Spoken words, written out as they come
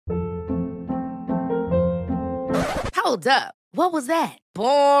Hold up. What was that?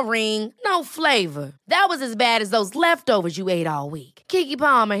 Boring. No flavor. That was as bad as those leftovers you ate all week. Keke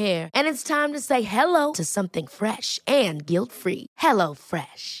Palmer here, and it's time to say hello to something fresh and guilt-free. Hello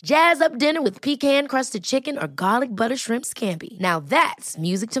Fresh. Jazz up dinner with pecan-crusted chicken or garlic butter shrimp scampi. Now that's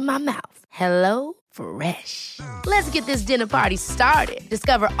music to my mouth. Hello Fresh. Let's get this dinner party started.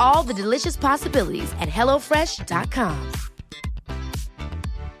 Discover all the delicious possibilities at hellofresh.com.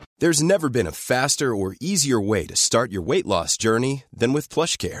 There's never been a faster or easier way to start your weight loss journey than with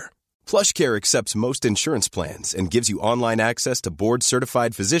PlushCare. PlushCare accepts most insurance plans and gives you online access to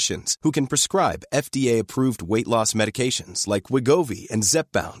board-certified physicians who can prescribe FDA-approved weight loss medications like Wegovy and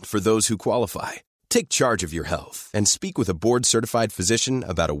Zepbound for those who qualify. Take charge of your health and speak with a board-certified physician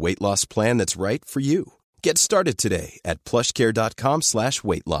about a weight loss plan that's right for you. Get started today at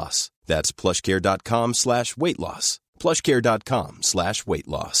plushcare.com/weightloss. That's plushcare.com/weightloss.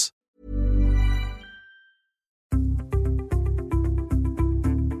 plushcare.com/weightloss.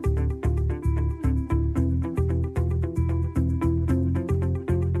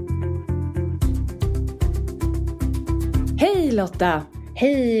 Hej Lotta!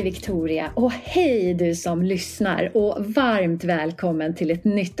 Hej Victoria och hej du som lyssnar och varmt välkommen till ett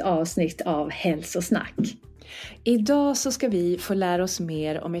nytt avsnitt av Hälsosnack. Idag så ska vi få lära oss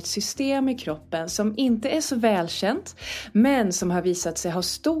mer om ett system i kroppen som inte är så välkänt men som har visat sig ha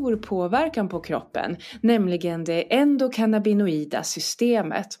stor påverkan på kroppen, nämligen det endokannabinoida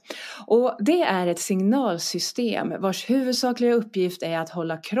systemet. Och det är ett signalsystem vars huvudsakliga uppgift är att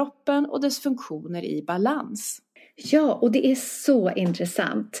hålla kroppen och dess funktioner i balans. Ja, och det är så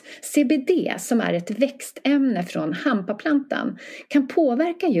intressant. CBD, som är ett växtämne från hampaplantan, kan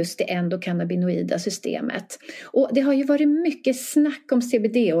påverka just det endokannabinoida systemet. Och det har ju varit mycket snack om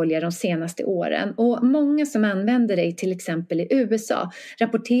CBD-olja de senaste åren och många som använder det till exempel i USA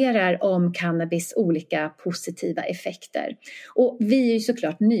rapporterar om cannabis olika positiva effekter. Och vi är ju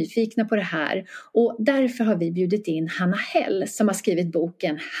såklart nyfikna på det här och därför har vi bjudit in Hanna Hell som har skrivit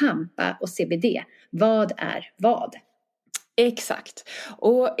boken Hampa och CBD. Vad är vad? Exakt.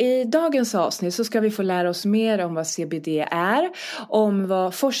 Och i dagens avsnitt så ska vi få lära oss mer om vad CBD är, om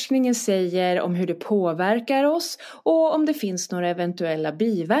vad forskningen säger om hur det påverkar oss och om det finns några eventuella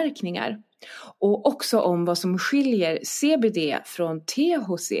biverkningar. Och också om vad som skiljer CBD från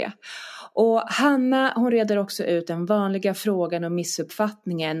THC. Och Hanna, hon reder också ut den vanliga frågan och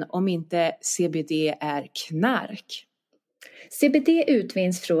missuppfattningen om inte CBD är knark. CBD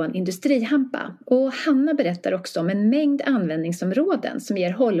utvinns från industrihampa och Hanna berättar också om en mängd användningsområden som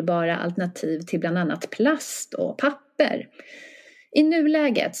ger hållbara alternativ till bland annat plast och papper. I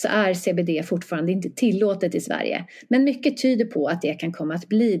nuläget så är CBD fortfarande inte tillåtet i Sverige, men mycket tyder på att det kan komma att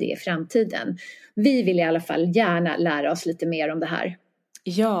bli det i framtiden. Vi vill i alla fall gärna lära oss lite mer om det här.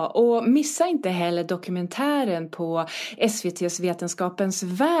 Ja, och missa inte heller dokumentären på SVT:s Vetenskapens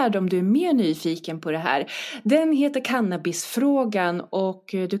värld om du är mer nyfiken på det här. Den heter Cannabisfrågan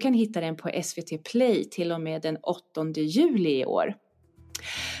och du kan hitta den på SVT Play till och med den 8 juli i år.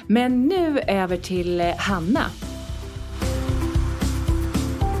 Men nu över till Hanna.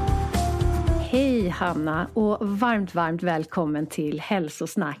 Hej Hanna och varmt välkommen till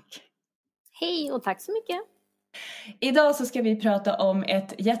Hälsosnack. Hej och tack så mycket. Idag så ska vi prata om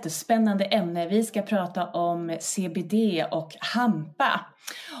ett jättespännande ämne. Vi ska prata om CBD och hampa.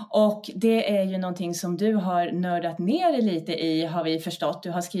 Och det är ju någonting som du har nördat ner lite i, har vi förstått.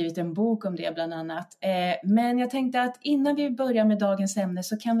 Du har skrivit en bok om det bland annat. Men jag tänkte att innan vi börjar med dagens ämne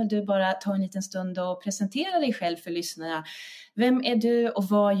så kan väl du bara ta en liten stund och presentera dig själv för lyssnarna. Vem är du och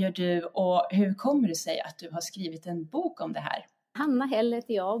vad gör du och hur kommer det sig att du har skrivit en bok om det här? Hanna Hell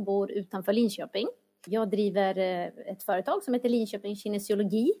heter jag, bor utanför Linköping. Jag driver ett företag som heter Linköping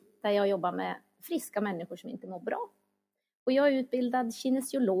Kinesiologi där jag jobbar med friska människor som inte mår bra. Och jag är utbildad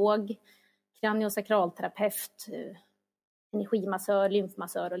kinesiolog, kraniosakralterapeut, energimassör,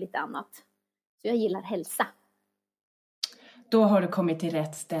 lymfmassör och lite annat. Så jag gillar hälsa. Då har du kommit till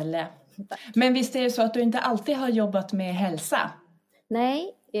rätt ställe. Men visst är det så att du inte alltid har jobbat med hälsa?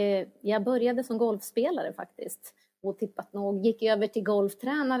 Nej, jag började som golfspelare faktiskt. Och tippat nog gick över till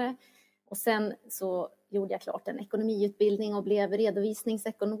golftränare. Och sen så gjorde jag klart en ekonomiutbildning och blev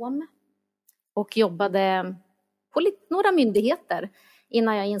redovisningsekonom. Och jobbade på några myndigheter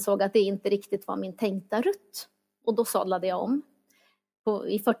innan jag insåg att det inte riktigt var min tänkta rutt. Och då sadlade jag om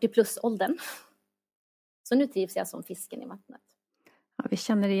i 40-plus-åldern. Så nu trivs jag som fisken i vattnet. Ja, vi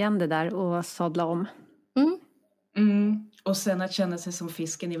känner igen det där och sadla om. Och sen att känna sig som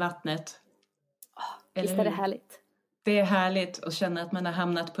fisken i vattnet. Visst är det härligt. Det är härligt att känna att man har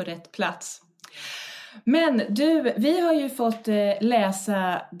hamnat på rätt plats. Men du, vi har ju fått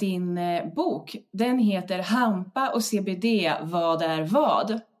läsa din bok. Den heter Hampa och CBD, vad är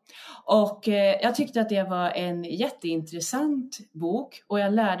vad? Och jag tyckte att det var en jätteintressant bok och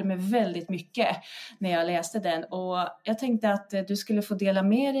jag lärde mig väldigt mycket när jag läste den. Och jag tänkte att du skulle få dela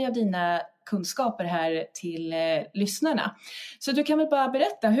med dig av dina kunskaper här till lyssnarna. Så du kan väl bara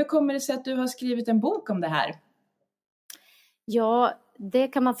berätta, hur kommer det sig att du har skrivit en bok om det här? Ja, det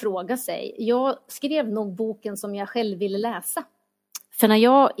kan man fråga sig. Jag skrev nog boken som jag själv ville läsa. För när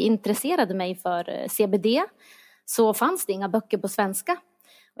jag intresserade mig för CBD så fanns det inga böcker på svenska.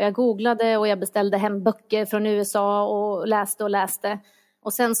 Och jag googlade och jag beställde hem böcker från USA och läste.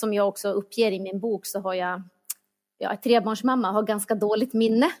 Och sen som jag också uppger i min bok så har jag är trebarnsmamma, har ganska dåligt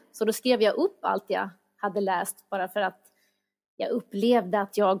minne. Så då skrev jag upp allt jag hade läst bara för att jag upplevde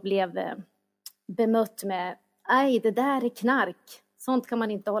att jag blev bemött med "Aj, det där är knark. Sånt kan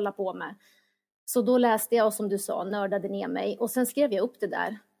man inte hålla på med." Så då läste jag och som du sa, nördade ner mig. Och sen skrev jag upp det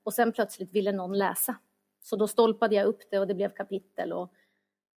där. Och sen plötsligt ville någon läsa. Så då stolpade jag upp det och det blev kapitel. Och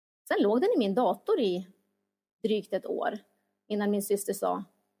sen låg den i min dator i drygt ett år. Innan min syster sa,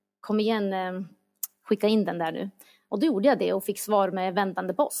 kom igen, skicka in den där nu. Och då gjorde jag det och fick svar med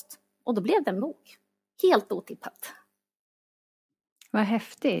vändande post. Och då blev det en bok. Helt otippat. Vad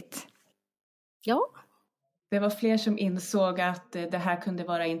häftigt. Ja. Det var fler som insåg att det här kunde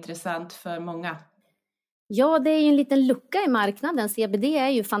vara intressant för många. Ja, det är ju en liten lucka i marknaden. CBD är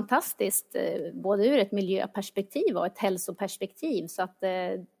ju fantastiskt, både ur ett miljöperspektiv och ett hälsoperspektiv. Så att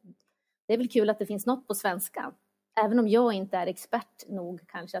det är väl kul att det finns något på svenska. Även om jag inte är expert nog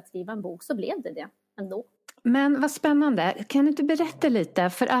kanske att skriva en bok så blev det ändå. Men vad spännande. Kan du inte berätta lite?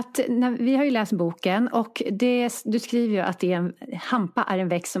 För att vi har ju läst boken och du skriver ju att hampa är en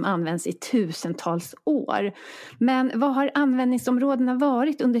växt som används i tusentals år. Men vad har användningsområdena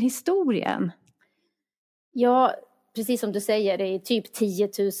varit under historien? Ja, precis som du säger, i typ 10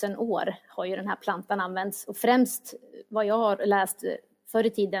 000 år har ju den här plantan använts. Och främst vad jag har läst förr i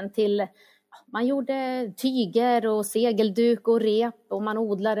tiden till, man gjorde tyger och segelduk och rep och man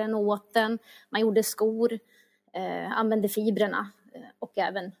odlade den och åt den. Man gjorde skor, använde fibrerna och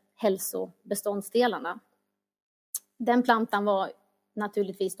även hälsobeståndsdelarna. Den plantan var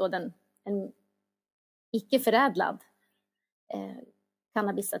naturligtvis då en icke-förädlad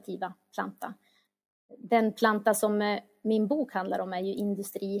cannabisativa planta. Den planta som min bok handlar om är ju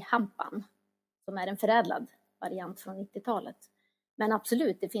industrihampan, som är en förädlad variant från 90-talet. Men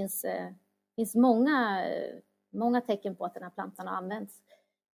absolut, det finns många tecken på att den här plantan har använts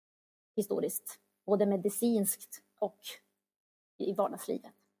historiskt, både medicinskt och i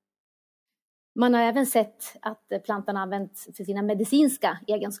vardagslivet. Man har även sett att plantan används för sina medicinska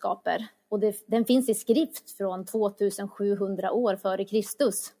egenskaper. Och den finns i skrift från 2700 år före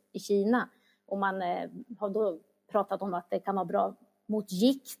Kristus i Kina. Och man har då pratat om att det kan vara bra mot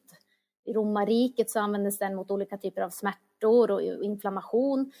gikt. I romarriket så användes den mot olika typer av smärtor och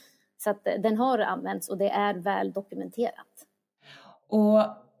inflammation. Så att den har använts och det är väl dokumenterat. Och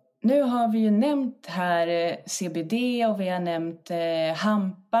nu har vi ju nämnt här CBD och vi har nämnt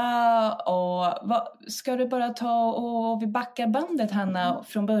hampa. Och ska du bara ta och vi backar bandet, Hanna,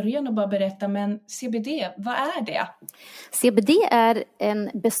 från början och bara berätta, men CBD, vad är det? CBD är en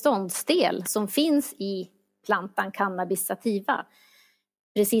beståndsdel som finns i plantan cannabis sativa.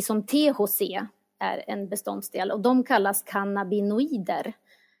 Precis som THC är en beståndsdel och de kallas cannabinoider.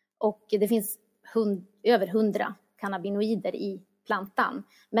 Och det finns över 100 cannabinoider i plantan.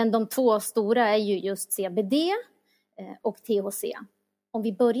 Men de två stora är ju just CBD och THC. Om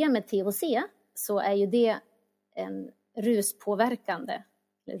vi börjar med THC så är ju det en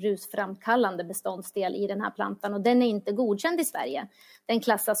rusframkallande beståndsdel i den här plantan. Och den är inte godkänd i Sverige. Den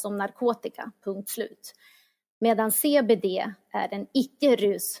klassas som narkotika, punkt slut. Medan CBD är en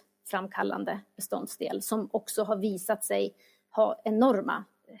icke-rusframkallande beståndsdel som också har visat sig ha enorma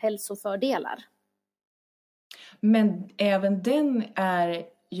hälsofördelar. Men även den är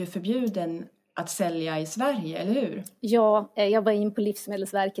ju förbjuden att sälja i Sverige, eller hur? Ja, jag var in på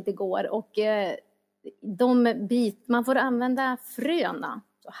Livsmedelsverket igår och man får använda fröna.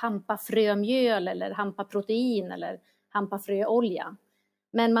 Hampafrömjöl eller hampaprotein eller hampafröolja.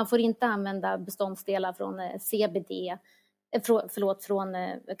 Men man får inte använda beståndsdelar från från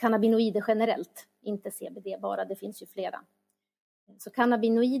cannabinoider generellt. Inte CBD bara, det finns ju flera. Så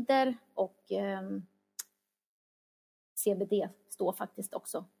cannabinoider och CBD står faktiskt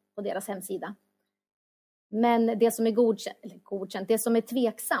också på deras hemsida. Men det som är godkänt, det som är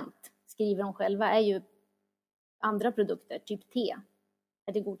tveksamt, skriver de själva, är ju andra produkter, typ te.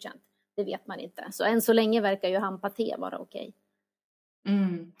 Är det godkänt? Det vet man inte. Så än så länge verkar ju hampa-te vara okej.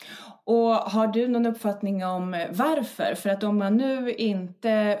 Mm. Och har du någon uppfattning om varför? För att om man nu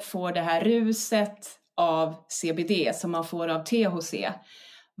inte får det här ruset av CBD som man får av THC,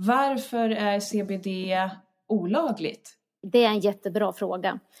 varför är CBD olagligt? Det är en jättebra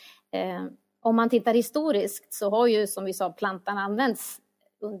fråga. Om man tittar historiskt så har ju, som vi sa, plantan använts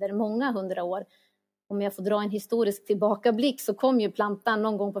under många 100 år. Om jag får dra en historisk tillbakablick så kom ju plantan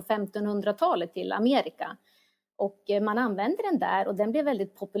någon gång på 1500-talet till Amerika. Och man använde den där och den blev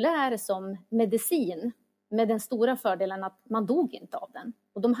väldigt populär som medicin. Med den stora fördelen att man dog inte av den.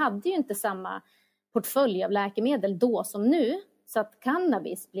 Och de hade ju inte samma portfölj av läkemedel då som nu. Så att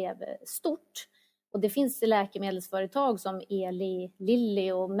cannabis blev stort. Och det finns läkemedelsföretag som Eli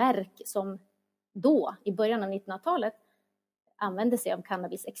Lilly och Merck som då, i början av 1900-talet, använde sig av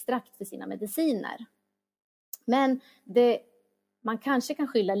cannabisextrakt för sina mediciner. Men man kanske kan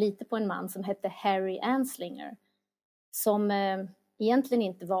skylla lite på en man som hette Harry Anslinger. Som egentligen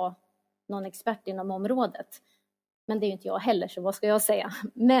inte var någon expert inom området. Men det är ju inte jag heller, så vad ska jag säga?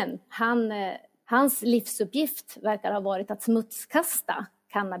 Men hans livsuppgift verkar ha varit att smutskasta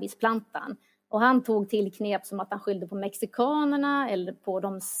cannabisplantan. Och han tog till knep som att han skyllde på mexikanerna eller på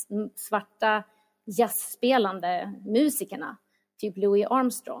de svarta jazzspelande musikerna. Typ Louis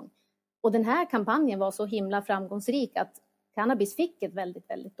Armstrong. Och den här kampanjen var så himla framgångsrik att cannabis fick ett väldigt,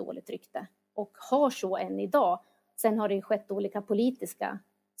 väldigt dåligt rykte. Och har så än idag. Sen har det ju skett olika politiska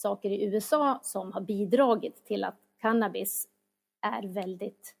saker i USA som har bidragit till att cannabis är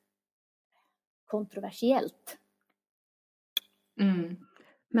väldigt kontroversiellt. Mm.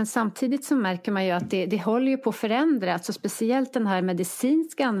 Men samtidigt så märker man ju att det håller ju på att förändras. Så speciellt den här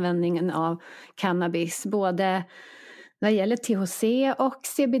medicinska användningen av cannabis. Både när det gäller THC och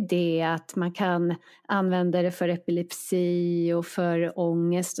CBD. Att man kan använda det för epilepsi och för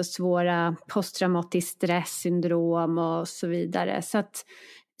ångest och svåra posttraumatiskt stresssyndrom och så vidare. Så att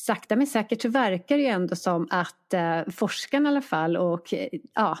sakta men säkert så verkar det ju ändå som att forskarna i alla fall och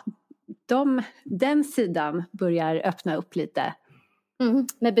ja, den sidan börjar öppna upp lite.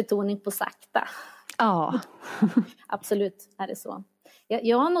 Med betoning på sakta. Ja. Absolut är det så.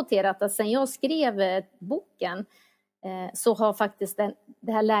 Jag har noterat att sen jag skrev boken så har faktiskt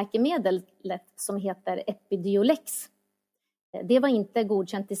det här läkemedlet som heter Epidiolex. Det var inte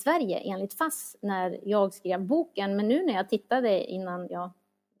godkänt i Sverige enligt FASS när jag skrev boken. Men nu när jag tittade innan jag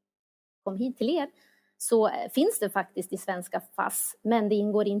kom hit till er så finns det faktiskt i svenska FASS. Men det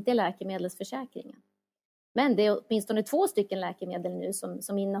ingår inte i läkemedelsförsäkringen. Men det är åtminstone 2 stycken läkemedel nu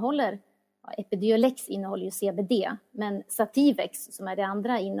som innehåller, Epidiolex innehåller ju CBD, men Sativex som är det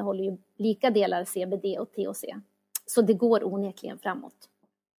andra innehåller ju lika delar CBD och THC. Så det går onekligen framåt.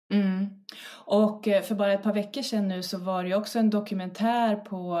 Mm. Och för bara ett par veckor sedan nu så var det också en dokumentär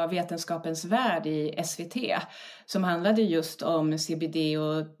på Vetenskapens värld i SVT som handlade just om CBD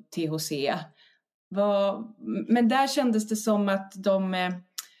och THC. Men där kändes det som att de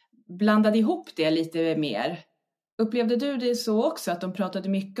blandade ihop det lite mer. Upplevde du det så också, att de pratade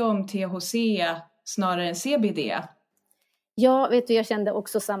mycket om THC snarare än CBD? Ja, vet du, jag kände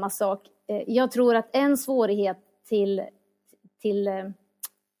också samma sak. Jag tror att en svårighet till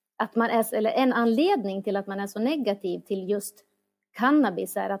att man är, eller en anledning till att man är så negativ till just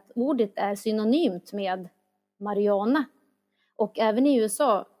cannabis är att ordet är synonymt med marijuana. Och även i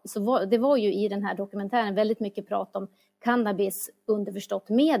USA, det var ju i den här dokumentären väldigt mycket prat om cannabis underförstått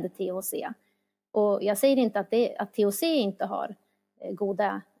med THC. Och jag säger inte att THC inte har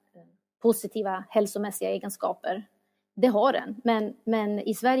goda positiva hälsomässiga egenskaper. Det har den, men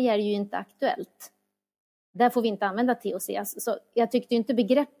i Sverige är det ju inte aktuellt. Där får vi inte använda THC. Så jag tyckte inte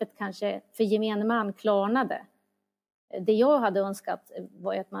begreppet kanske för gemene man klarnade. Det jag hade önskat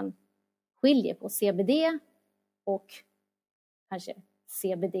var att man skiljer på CBD och kanske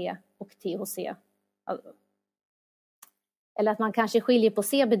CBD och THC. Eller att man kanske skiljer på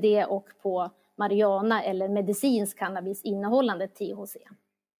CBD och på marijuana eller medicinsk cannabis innehållande THC.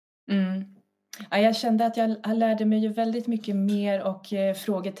 Mm. Ja, jag kände att jag lärde mig ju väldigt mycket mer och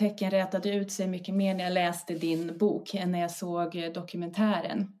frågetecken rätade ut sig mycket mer när jag läste din bok än när jag såg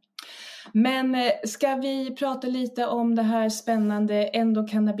dokumentären. Men ska vi prata lite om det här spännande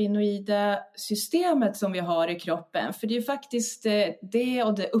endokannabinoida systemet som vi har i kroppen? För det är ju faktiskt det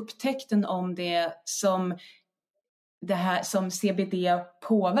och upptäckten om det här som CBD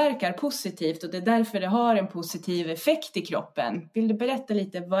påverkar positivt, och det är därför det har en positiv effekt i kroppen. Vill du berätta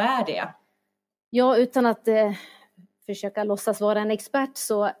lite, vad är det? Ja, utan att försöka låtsas vara en expert,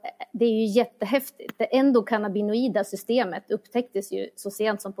 så det är ju jättehäftigt. Det endokannabinoida systemet upptäcktes ju så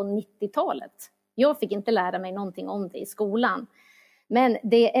sent som på 90-talet. Jag fick inte lära mig någonting om det i skolan. Men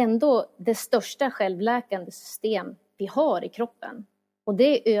det är ändå det största självläkande system vi har i kroppen. Och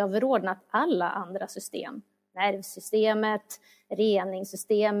det är överordnat alla andra system. Nervsystemet,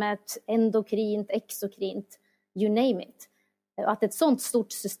 reningssystemet, endokrint, exokrint, you name it. Att ett sånt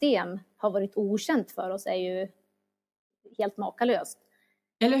stort system har varit okänt för oss är ju helt makalöst.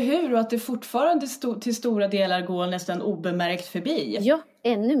 Eller hur? Och att det fortfarande till stora delar går nästan obemärkt förbi. Ja,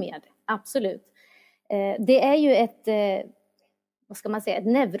 ännu mer. Absolut. Det är ju ett, ett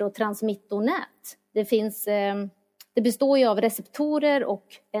neurotransmittornät. Det består ju av receptorer och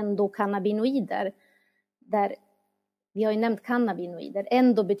endokannabinoider. Där, vi har ju nämnt cannabinoider.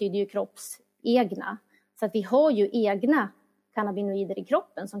 Endo betyder ju kroppsegna. Så att vi har ju egna cannabinoider i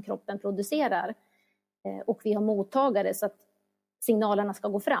kroppen som kroppen producerar. Och vi har mottagare så att signalerna ska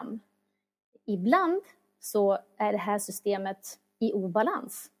gå fram. Ibland så är det här systemet i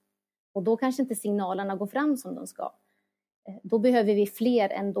obalans. Och då kanske inte signalerna går fram som de ska. Då behöver vi fler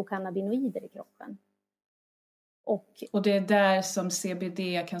endokannabinoider i kroppen. Och det är där som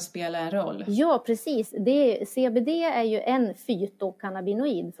CBD kan spela en roll. Ja, precis. CBD är ju en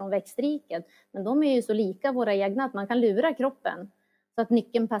fytokannabinoid från växtriket. Men de är ju så lika våra egna att man kan lura kroppen så att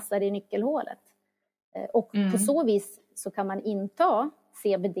nyckeln passar i nyckelhålet. Och på så vis så kan man inta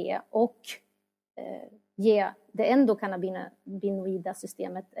CBD och ge det endokannabinoida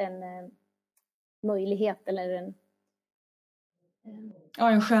systemet en möjlighet eller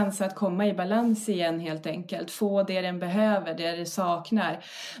en chans att komma i balans igen helt enkelt. Få det den behöver, det det saknar.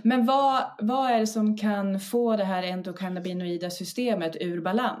 Men vad är det som kan få det här endokannabinoida systemet ur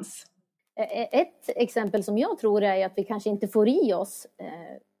balans? Ett exempel som jag tror är att vi kanske inte får i oss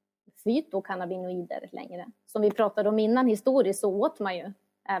fytokannabinoider längre. Som vi pratade om innan historiskt så åt man ju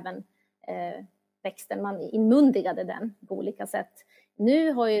även växten. Man inmundigade den på olika sätt.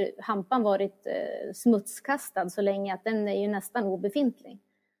 Nu har ju hampan varit smutskastad så länge att den är ju nästan obefintlig.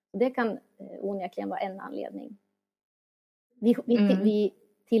 Och det kan onekligen vara en anledning. Vi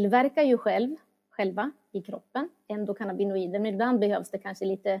tillverkar ju själva i kroppen endokannabinoider. Men ibland behövs det kanske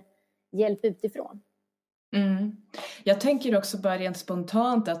lite hjälp utifrån. Jag tänker också bara rent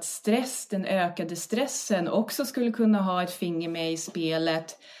spontant att den ökade stressen också skulle kunna ha ett finger med i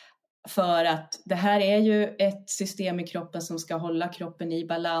spelet. För att det här är ju ett system i kroppen som ska hålla kroppen i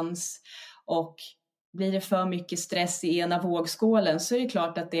balans. Och blir det för mycket stress i ena vågskålen så är det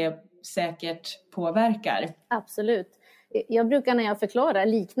klart att det säkert påverkar. Absolut. Jag brukar när jag förklarar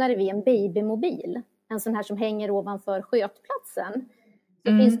liknar det vid en babymobil. En sån här som hänger ovanför skötplatsen.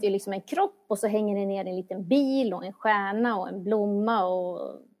 Så finns det ju liksom en kropp och så hänger det ner en liten bil och en stjärna och en blomma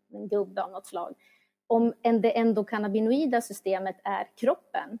och en gubbe av något slag. Om det endokannabinoida systemet är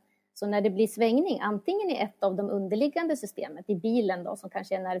kroppen, så när det blir svängning antingen i ett av de underliggande systemet, i bilen då som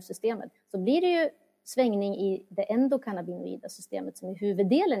kanske är nervsystemet, så blir det ju svängning i det endokannabinoida systemet som är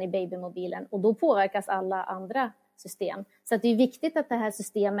huvuddelen i babymobilen och då påverkas alla andra system. Så att det är viktigt att det här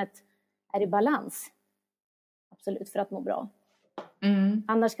systemet är i balans. Absolut, för att må bra.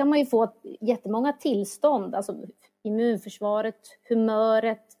 Annars kan man ju få jättemånga tillstånd, alltså immunförsvaret,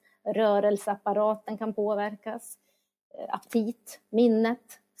 humöret, rörelseapparaten kan påverkas, aptit,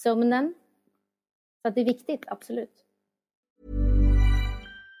 minnet, sömnen. Så att det är viktigt, absolut.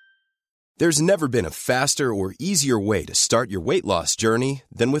 There's never been a faster or easier way to start your weight loss journey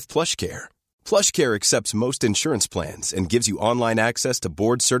than with PlushCare. PlushCare accepts most insurance plans and gives you online access to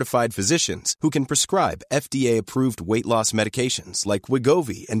board-certified physicians who can prescribe FDA-approved weight loss medications like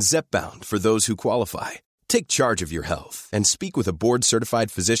Wegovy and Zepbound for those who qualify. Take charge of your health and speak with a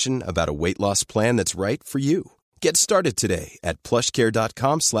board-certified physician about a weight loss plan that's right for you. Get started today at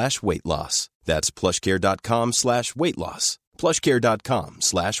plushcare.com/weightloss. That's plushcare.com/weightloss.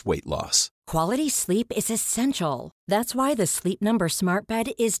 plushcare.com/weightloss. Quality sleep is essential. That's why the Sleep Number Smart Bed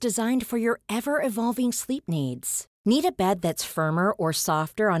is designed for your ever-evolving sleep needs. Need a bed that's firmer or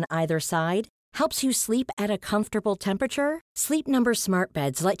softer on either side? Helps you sleep at a comfortable temperature? Sleep Number Smart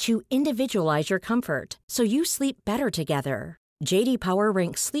Beds let you individualize your comfort so you sleep better together. J.D. Power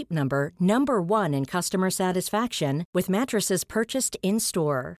ranks Sleep Number #1 in customer satisfaction with mattresses purchased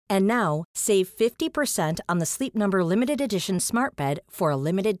in-store. And now, save 50% on the Sleep Number Limited Edition Smart Bed for a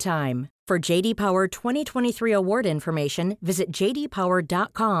limited time. For J.D. Power 2023 award information, visit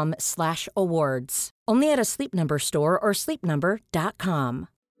jdpower.com/awards. Only at a Sleep Number store or sleepnumber.com.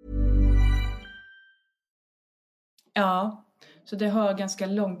 Ja, så det har ganska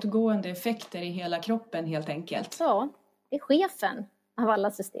långtgående effekter i hela kroppen helt enkelt. Ja, det är chefen av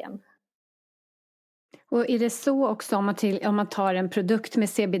alla system. Och är det så också om man tar en produkt med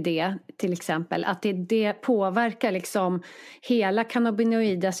CBD till exempel, att det påverkar liksom hela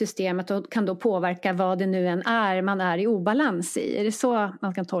cannabinoida systemet och kan då påverka vad det nu än är man är i obalans i? Är det så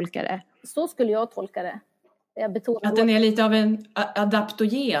man kan tolka det? Så skulle jag tolka det. Jag betonar att den är lite av en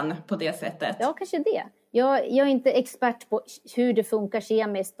adaptogen på det sättet. Ja, kanske det. Jag är inte expert på hur det funkar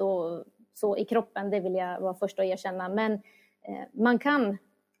kemiskt och så i kroppen, det vill jag vara först att erkänna. Men man kan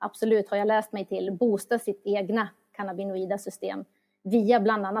absolut, har jag läst mig till, boosta sitt egna cannabinoida system via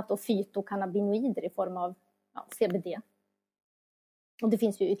bland annat då fytokannabinoider i form av CBD. Och det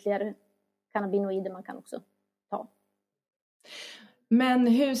finns ju ytterligare cannabinoider man kan också ta. Men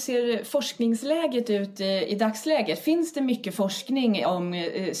hur ser forskningsläget ut i dagsläget? Finns det mycket forskning om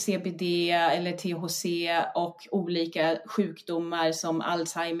CBD eller THC och olika sjukdomar som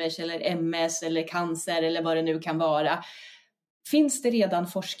Alzheimers eller MS eller cancer eller vad det nu kan vara? Finns det redan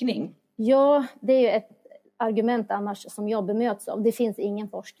forskning? Ja, det är ju ett argument annars som jag bemöts av. Det finns ingen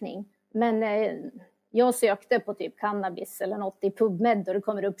forskning. Men jag sökte på typ cannabis eller något i PubMed och det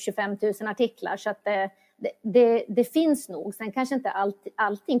kommer upp 25 000 artiklar. Så att det finns nog. Sen kanske inte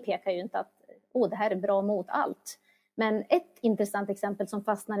allting pekar ju inte att det här är bra mot allt. Men ett intressant exempel som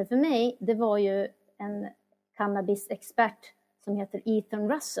fastnade för mig, det var ju en cannabisexpert som heter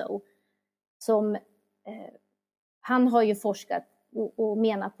Ethan Russo. Som, han har ju forskat och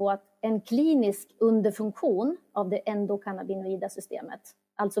menar på att en klinisk underfunktion av det endokannabinoida systemet,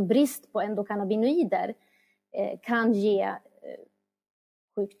 alltså brist på endokannabinoider, kan ge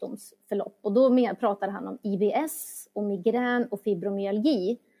sjukdomsförlopp. Och då pratar han om IBS och migrän och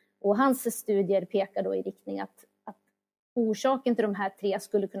fibromyalgi. Och hans studier pekar då i riktning att orsaken till de här 3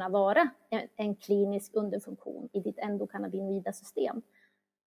 skulle kunna vara en klinisk underfunktion i ditt endokannabinoida system.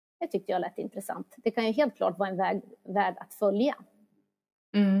 Det tyckte jag lät intressant. Det kan ju helt klart vara en väg värd att följa.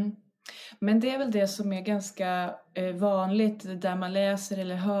 Mm. Men det är väl det som är ganska vanligt där man läser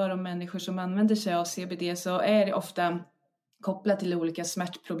eller hör om människor som använder sig av CBD, så är det ofta kopplat till olika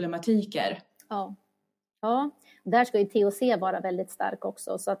smärtproblematiker. Ja, där ska ju THC vara väldigt stark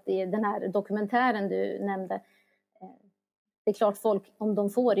också. Så att i den här dokumentären du nämnde, det är klart folk, om de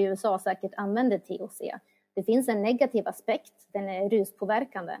får i USA, säkert använder THC. Det finns en negativ aspekt, den är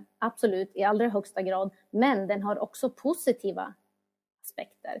ruspåverkande, absolut i allra högsta grad. Men den har också positiva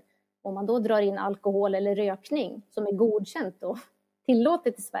aspekter. Om man då drar in alkohol eller rökning som är godkänt och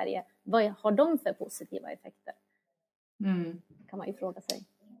tillåtet i Sverige, vad har de för positiva effekter? Kan man ju fråga sig.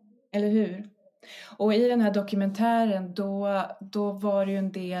 Eller hur? Och i den här dokumentären då var det ju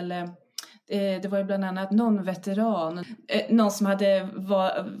en del, det var ju bland annat någon veteran, någon som hade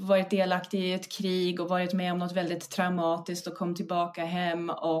varit delaktig i ett krig och varit med om något väldigt traumatiskt och kom tillbaka hem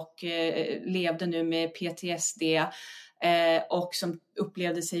och levde nu med PTSD och som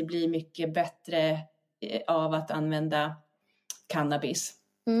upplevde sig bli mycket bättre av att använda cannabis.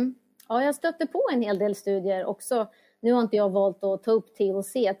 Ja, jag stötte på en hel del studier också. Nu har inte jag valt att ta upp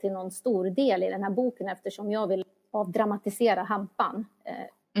THC till någon stor del i den här boken eftersom jag vill avdramatisera hampan.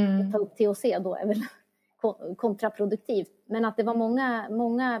 Ta upp THC då är väl kontraproduktivt. Men att det var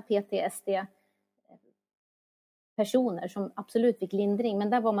många PTSD-personer som absolut fick lindring. Men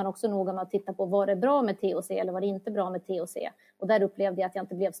där var man också noga med att titta på, var det bra med THC eller var det inte bra med THC? Och där upplevde jag att jag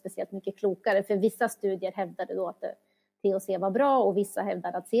inte blev speciellt mycket klokare. För vissa studier hävdade då att THC var bra och vissa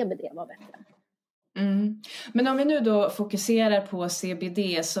hävdade att CBD var bättre. Men om vi nu då fokuserar på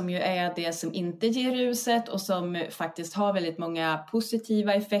CBD som ju är det som inte ger ruset och som faktiskt har väldigt många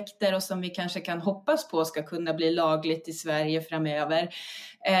positiva effekter och som vi kanske kan hoppas på ska kunna bli lagligt i Sverige framöver.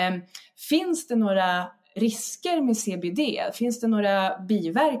 Finns det några risker med CBD? Finns det några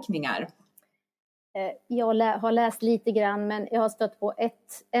biverkningar? Jag har läst lite grann, men jag har stött på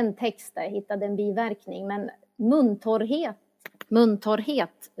en text där jag hittade en biverkning. Men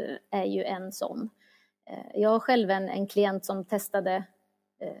muntorrhet är ju en sån. Jag har själv en klient som testade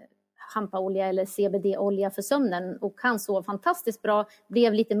hampaolja eller CBD-olja för sömnen och han sov fantastiskt bra,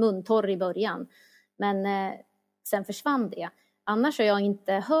 blev lite muntorr i början. Men sen försvann det. Annars har jag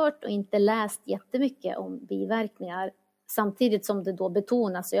inte hört och inte läst jättemycket om biverkningar. Samtidigt som det då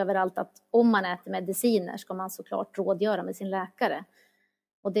betonas överallt att om man äter mediciner ska man såklart rådgöra med sin läkare.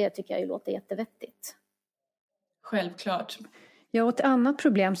 Och det tycker jag ju låter jättevettigt. Självklart. Ja, och ett annat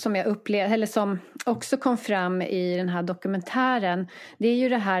problem som jag upplevde, eller som också kom fram i den här dokumentären, det är ju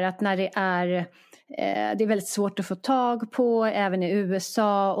det här att när det är väldigt svårt att få tag på, även i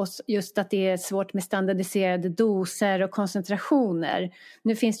USA, och just att det är svårt med standardiserade doser och koncentrationer.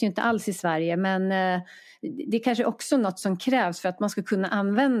 Nu finns det ju inte alls i Sverige, men det är kanske också något som krävs för att man ska kunna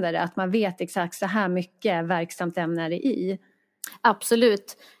använda det, att man vet exakt så här mycket verksamt ämne är det i.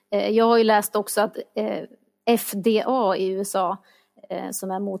 Absolut. Jag har ju läst också att FDA i USA,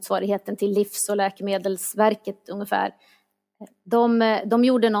 som är motsvarigheten till Livs- och läkemedelsverket ungefär, de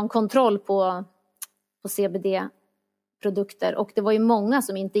gjorde någon kontroll på CBD-produkter och det var ju många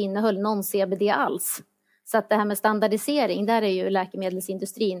som inte innehöll någon CBD alls. Så att det här med standardisering, där är ju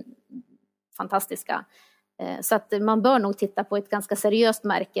läkemedelsindustrin fantastiska. Så att man bör nog titta på ett ganska seriöst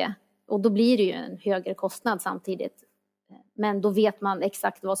märke. Och då blir det ju en högre kostnad samtidigt. Men då vet man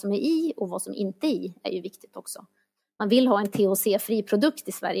exakt vad som är i och vad som inte är i, är ju viktigt också. Man vill ha en THC-fri produkt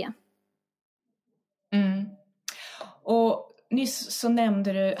i Sverige. Mm. Och nyss så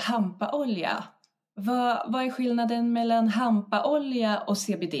nämnde du hampaolja. Vad är skillnaden mellan hampaolja och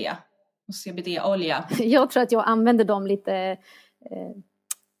CBD? Och CBD-olja? Jag tror att jag använder dem lite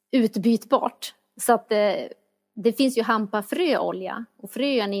utbytbart. Så att det finns ju hampafröolja. Och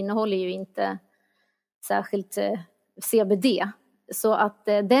frön innehåller ju inte särskilt CBD. Så att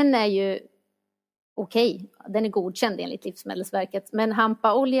den är ju okej. Den är godkänd enligt Livsmedelsverket. Men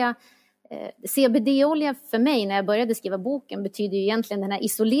hampaolja, CBD-olja för mig när jag började skriva boken betyder ju egentligen den här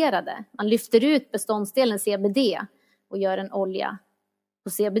isolerade. Man lyfter ut beståndsdelen CBD och gör en olja på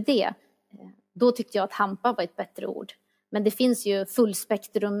CBD. Då tyckte jag att hampa var ett bättre ord. Men det finns ju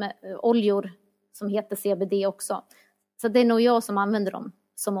fullspektrumoljor som heter CBD också. Så det är nog jag som använder dem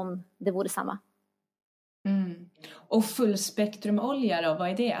som om det vore samma. Mm. Och fullspektrumolja då, vad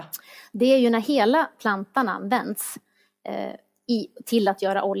är det? Det är ju när hela plantan används till att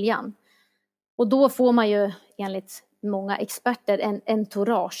göra oljan. Och då får man ju enligt många experter en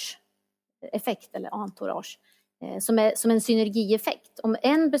entourage-effekt eller entourage. Som en synergieffekt. Om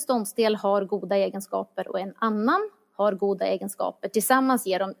en beståndsdel har goda egenskaper och en annan har goda egenskaper. Tillsammans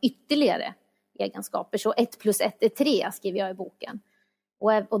ger de ytterligare egenskaper. Så 1 + 1 är 3 skriver jag i boken.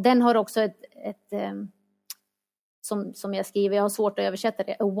 Och den har också som jag skriver, jag har svårt att översätta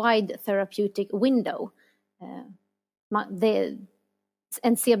det, a wide therapeutic window.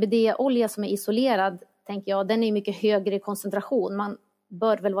 En CBD-olja som är isolerad, tänker jag, den är mycket högre i koncentration. Man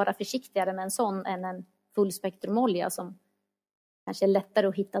bör väl vara försiktigare med en sån än en fullspektrumolja som kanske är lättare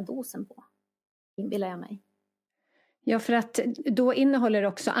att hitta dosen på, inbillar jag mig. Ja, för att då innehåller det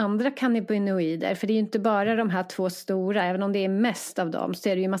också andra cannabinoider. För det är ju inte bara de här 2 stora, även om det är mest av dem. Så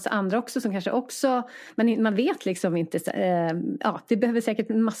är det ju en massa andra också som kanske också, men man vet liksom inte, det behöver säkert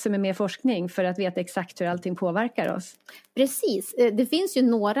massor med mer forskning för att veta exakt hur allting påverkar oss. Precis, det finns ju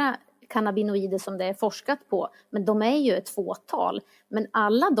några cannabinoider som det är forskat på, men de är ju ett fåtal. Men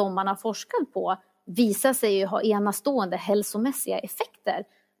alla de man har forskat på visar sig ju ha enastående hälsomässiga effekter.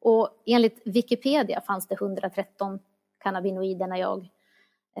 Och enligt Wikipedia fanns det 113 cannabinoider när jag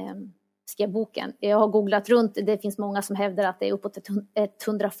skrev boken. Jag har googlat runt, det finns många som hävdar att det är uppåt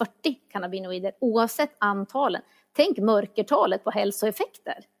 140 cannabinoider oavsett antalen. Tänk mörkertalet på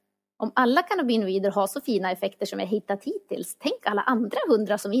hälsoeffekter. Om alla cannabinoider har så fina effekter som jag hittat hittills, tänk alla andra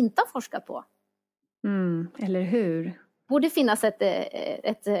 100 som inte har forskat på. Eller hur? Borde finnas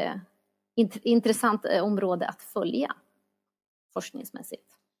ett intressant område att följa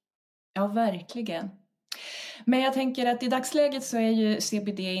forskningsmässigt. Ja, verkligen. Men jag tänker att i dagsläget så är ju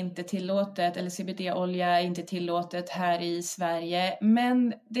CBD inte tillåtet, eller CBD-olja är inte tillåtet här i Sverige.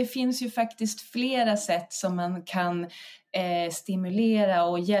 Men det finns ju faktiskt flera sätt som man kan stimulera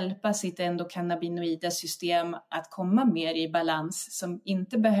och hjälpa sitt endokannabinoida system att komma mer i balans som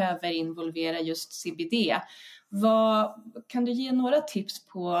inte behöver involvera just CBD. Kan du ge några tips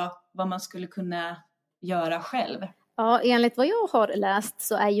på vad man skulle kunna göra själv? Ja, enligt vad jag har läst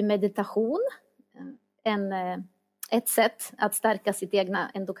så är ju meditation ett sätt att stärka sitt egna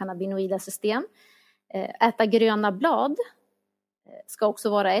endokannabinoida system. Äta gröna blad ska också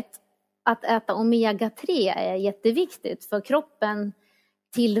vara ett. Att äta omega-3 är jätteviktigt för kroppen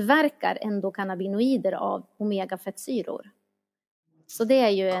tillverkar endokannabinoider av omega-fettsyror. Så det är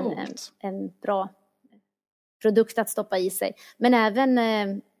ju en bra produkt att stoppa i sig. Men även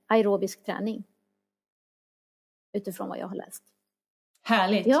aerobisk träning. Utifrån vad jag har läst.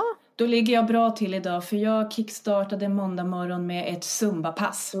 Härligt. Ja. Då ligger jag bra till idag för jag kickstartade måndag morgon med ett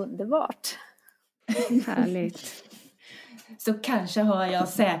zumba-pass. Underbart. Härligt. Så kanske har jag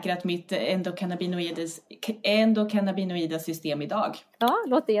säkrat mitt endokannabinoida system idag. Ja,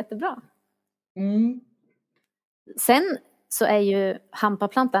 låter jättebra. Mm. Sen så är ju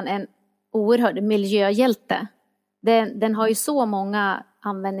hampaplantan en oerhörd miljöhjälte. Den har ju så många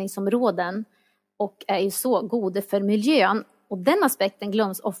användningsområden och är ju så god för miljön. Och den aspekten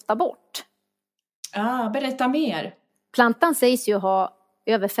glöms ofta bort. Berätta mer. Plantan sägs ju ha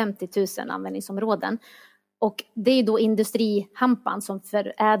över 50 000 användningsområden. Och det är då industrihampan som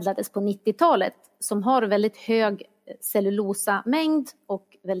förädlades på 90-talet. Som har väldigt hög cellulosamängd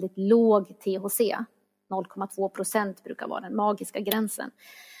och väldigt låg THC. 0,2% brukar vara den magiska gränsen.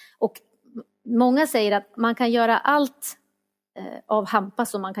 Och många säger att man kan göra allt av hampa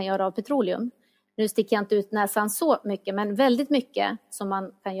som man kan göra av petroleum. Nu sticker jag inte ut näsan så mycket, men väldigt mycket som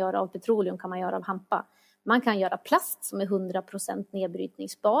man kan göra av petroleum kan man göra av hampa. Man kan göra plast som är 100%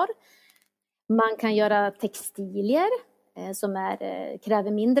 nedbrytningsbar. Man kan göra textilier som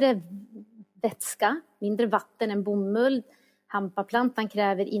kräver mindre vätska, mindre vatten än bomull. Hampaplantan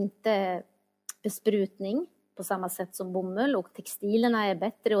kräver inte besprutning på samma sätt som bomull, och textilerna är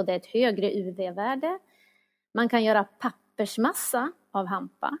bättre och det är ett högre UV-värde. Man kan göra pappersmassa av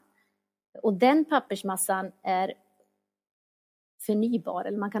hampa, och den pappersmassan är förnybar,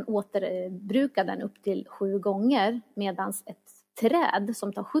 eller man kan återbruka den upp till 7 gånger, medan ett träd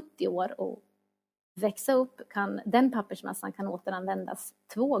som tar 70 år att växa upp, den pappersmassan kan återanvändas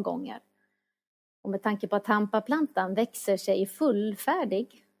 2 gånger. Och med tanke på att hampaplantan växer sig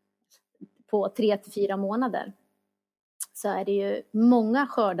fullfärdig på 3 till 4 månader, så är det ju många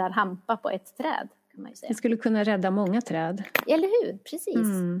skördar hampa på ett träd, kan man ju säga. Det skulle kunna rädda många träd. Eller hur? Precis.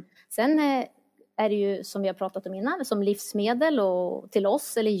 Sen är det ju, som vi har pratat om innan, som livsmedel och till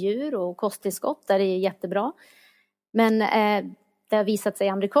oss eller djur och kosttillskott, där det är jättebra. Men det har visat sig i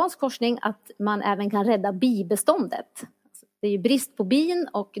amerikansk forskning att man även kan rädda bibeståndet. Det är ju brist på bin,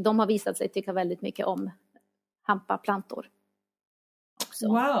 och de har visat sig tycka väldigt mycket om hampaplantor.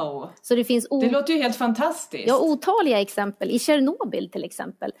 Wow! Så det låter ju helt fantastiskt. Ja, otaliga exempel. I Tjernobyl till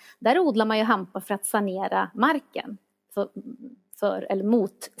exempel, där odlar man ju hampa för att sanera marken eller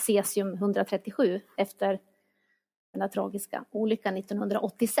mot cesium 137 efter den här tragiska olyckan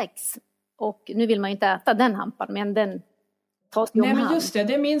 1986. Och nu vill man ju inte äta den hampan, men den tas ju om hand. Men just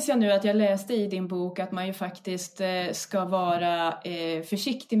det minns jag nu att jag läste i din bok, att man ju faktiskt ska vara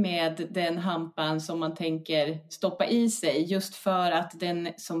försiktig med den hampan som man tänker stoppa i sig, just för att den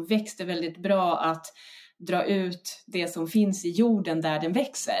som växer väldigt bra att dra ut det som finns i jorden där den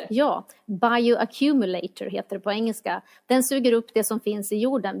växer. Ja, bioaccumulator heter det på engelska. Den suger upp det som finns i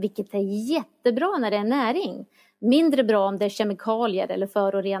jorden, vilket är jättebra när det är näring. Mindre bra om det är kemikalier eller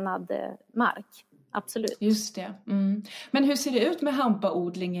förorenad mark. Absolut. Just det. Men hur ser det ut med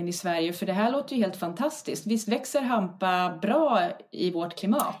hampaodlingen i Sverige? För det här låter ju helt fantastiskt. Visst växer hampa bra i vårt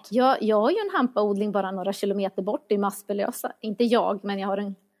klimat? Ja, jag har ju en hampaodling bara några kilometer bort i Maspelösa. Inte jag, men jag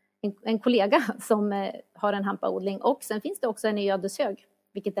har en kollega som har en hampaodling. Och sen finns det också en i Ödeshög,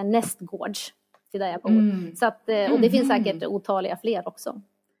 vilket är nästgårds till där jag bor. Så att, och det finns säkert otaliga fler också.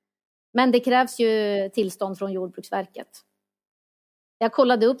 Men det krävs ju tillstånd från Jordbruksverket. Jag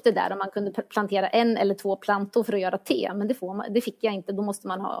kollade upp det där om man kunde plantera 1 eller 2 plantor för att göra te. Men det fick jag inte, då måste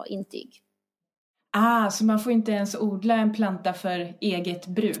man ha intyg. Så man får inte ens odla en planta för eget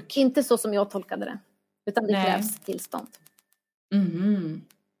bruk? Inte så som jag tolkade det. Utan det krävs tillstånd.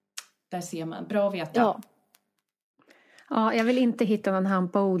 Där ser man. Bra att veta. Ja, jag vill inte hitta någon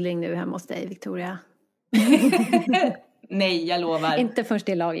hampaodling nu hemma hos dig, Victoria. Nej, jag lovar. Inte först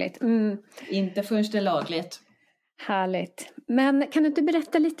det är lagligt. Inte först det är lagligt. Härligt. Men kan du inte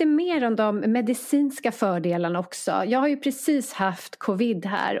berätta lite mer om de medicinska fördelarna också? Jag har ju precis haft covid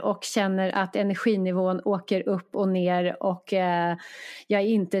här och känner att energinivån åker upp och ner, och jag är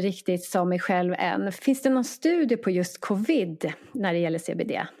inte riktigt som mig själv än. Finns det någon studie på just covid när det gäller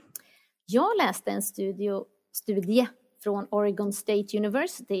CBD? Jag läste en studie från Oregon State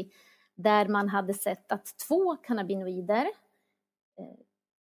University där man hade sett att 2 cannabinoider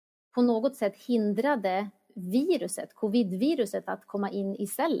på något sätt hindrade covid-viruset att komma in i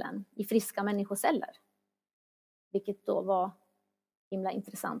cellen, i friska människoceller. Vilket då var himla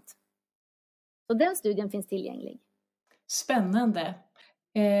intressant. Så den studien finns tillgänglig. Spännande.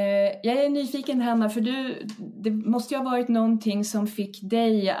 Jag är nyfiken, Hanna, för det måste ju ha varit någonting som fick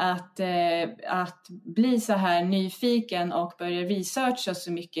dig att bli så här nyfiken och börja researcha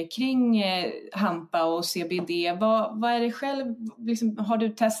så mycket kring hampa och CBD. Vad är det själv liksom, har du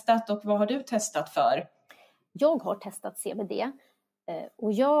testat, och vad har du testat för? Jag har testat CBD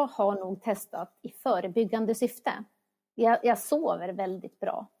och jag har nog testat i förebyggande syfte. Jag sover väldigt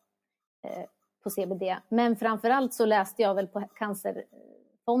bra på CBD, men framförallt så läste jag väl på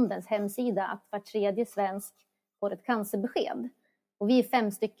Cancerfondens hemsida att var 3:e svensk får ett cancerbesked. Och vi är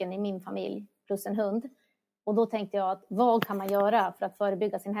 5 stycken i min familj plus en hund. Och då tänkte jag att vad kan man göra för att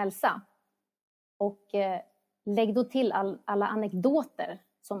förebygga sin hälsa? Och lägg då till alla anekdoter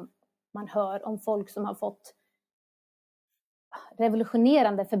som man hör om folk som har fått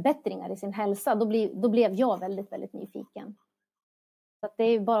revolutionerande förbättringar i sin hälsa. Då blev jag väldigt, väldigt nyfiken. Så att det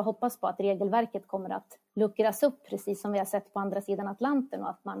är bara att hoppas på att regelverket kommer att luckras upp, precis som vi har sett på andra sidan Atlanten, och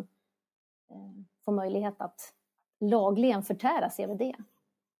att man får möjlighet att lagligen förtära CBD.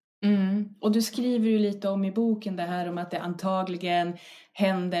 Och du skriver ju lite om i boken det här om att det antagligen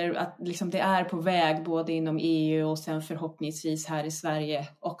händer, att liksom det är på väg både inom EU och sen förhoppningsvis här i Sverige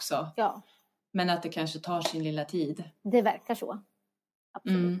också. Ja. Men att det kanske tar sin lilla tid. Det verkar så.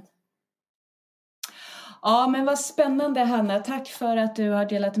 Absolut. Ja, men vad spännande Hanna. Tack för att du har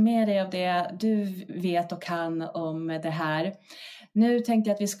delat med dig av det du vet och kan om det här. Nu tänkte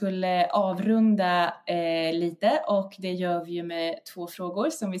jag att vi skulle avrunda lite, och det gör vi ju med 2 frågor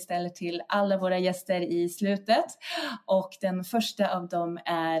som vi ställer till alla våra gäster i slutet. Och den första av dem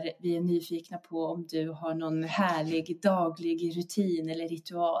är, vi är nyfikna på om du har någon härlig daglig rutin eller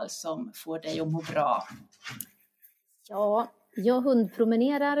ritual som får dig att må bra. Ja, jag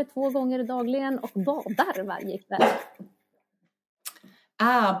hundpromenerar 2 gånger dagligen och badar varje kväll.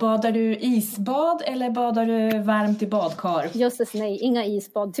 Badar du isbad eller badar du varmt i badkar? Jösses nej, inga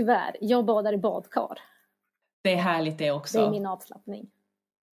isbad tyvärr. Jag badar i badkar. Det är härligt det också. Det är min avslappning.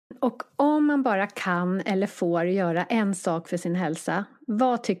 Och om man bara kan eller får göra en sak för sin hälsa,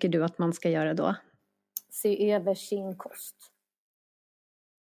 vad tycker du att man ska göra då? Se över sin kost.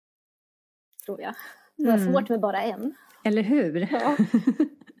 Tror jag. Det var svårt med bara en. Eller hur? Ja.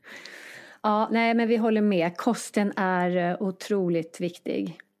 Ja, nej men vi håller med. Kosten är otroligt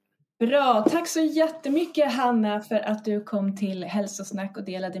viktig. Bra, tack så jättemycket Hanna för att du kom till Hälsosnack och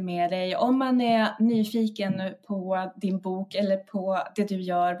delade med dig. Om man är nyfiken på din bok eller på det du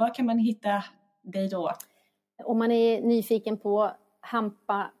gör, var kan man hitta dig då? Om man är nyfiken på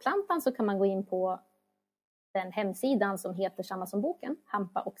hampaplantan så kan man gå in på den hemsidan som heter samma som boken,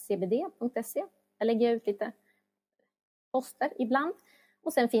 hampaochcbd.se. Jag lägger ut lite poster ibland.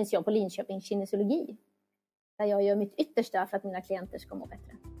 Och sen finns jag på Linköping kinesiologi, där jag gör mitt yttersta för att mina klienter ska må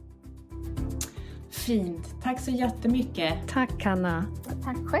bättre. Fint, tack så jättemycket. Tack Hanna.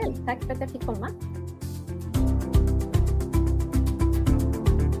 Tack själv, tack för att jag fick komma.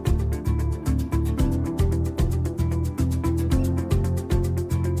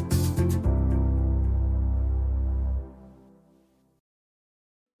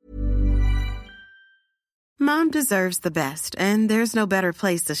 Mom deserves the best, and there's no better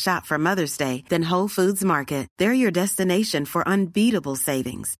place to shop for Mother's Day than Whole Foods Market. They're your destination for unbeatable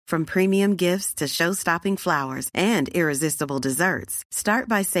savings, from premium gifts to show-stopping flowers and irresistible desserts. Start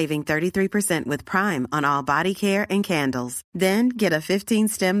by saving 33% with Prime on all body care and candles. Then get a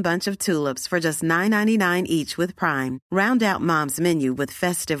 15-stem bunch of tulips for just $9.99 each with Prime. Round out Mom's menu with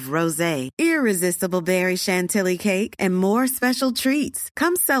festive rosé, irresistible berry chantilly cake, and more special treats.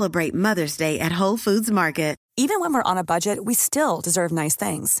 Come celebrate Mother's Day at Whole Foods Market. Even when we're on a budget, we still deserve nice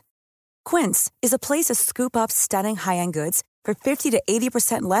things. Quince is a place to scoop up stunning high-end goods for 50 to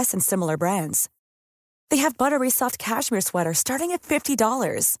 80% less than similar brands. They have buttery soft cashmere sweaters starting at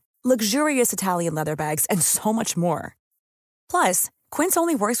 $50, luxurious Italian leather bags, and so much more. Plus, Quince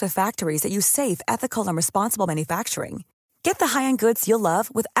only works with factories that use safe, ethical, and responsible manufacturing. Get the high-end goods you'll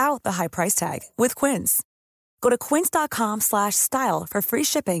love without the high price tag with Quince. Go to quince.com/style for free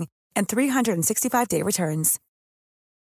shipping and 365-day returns.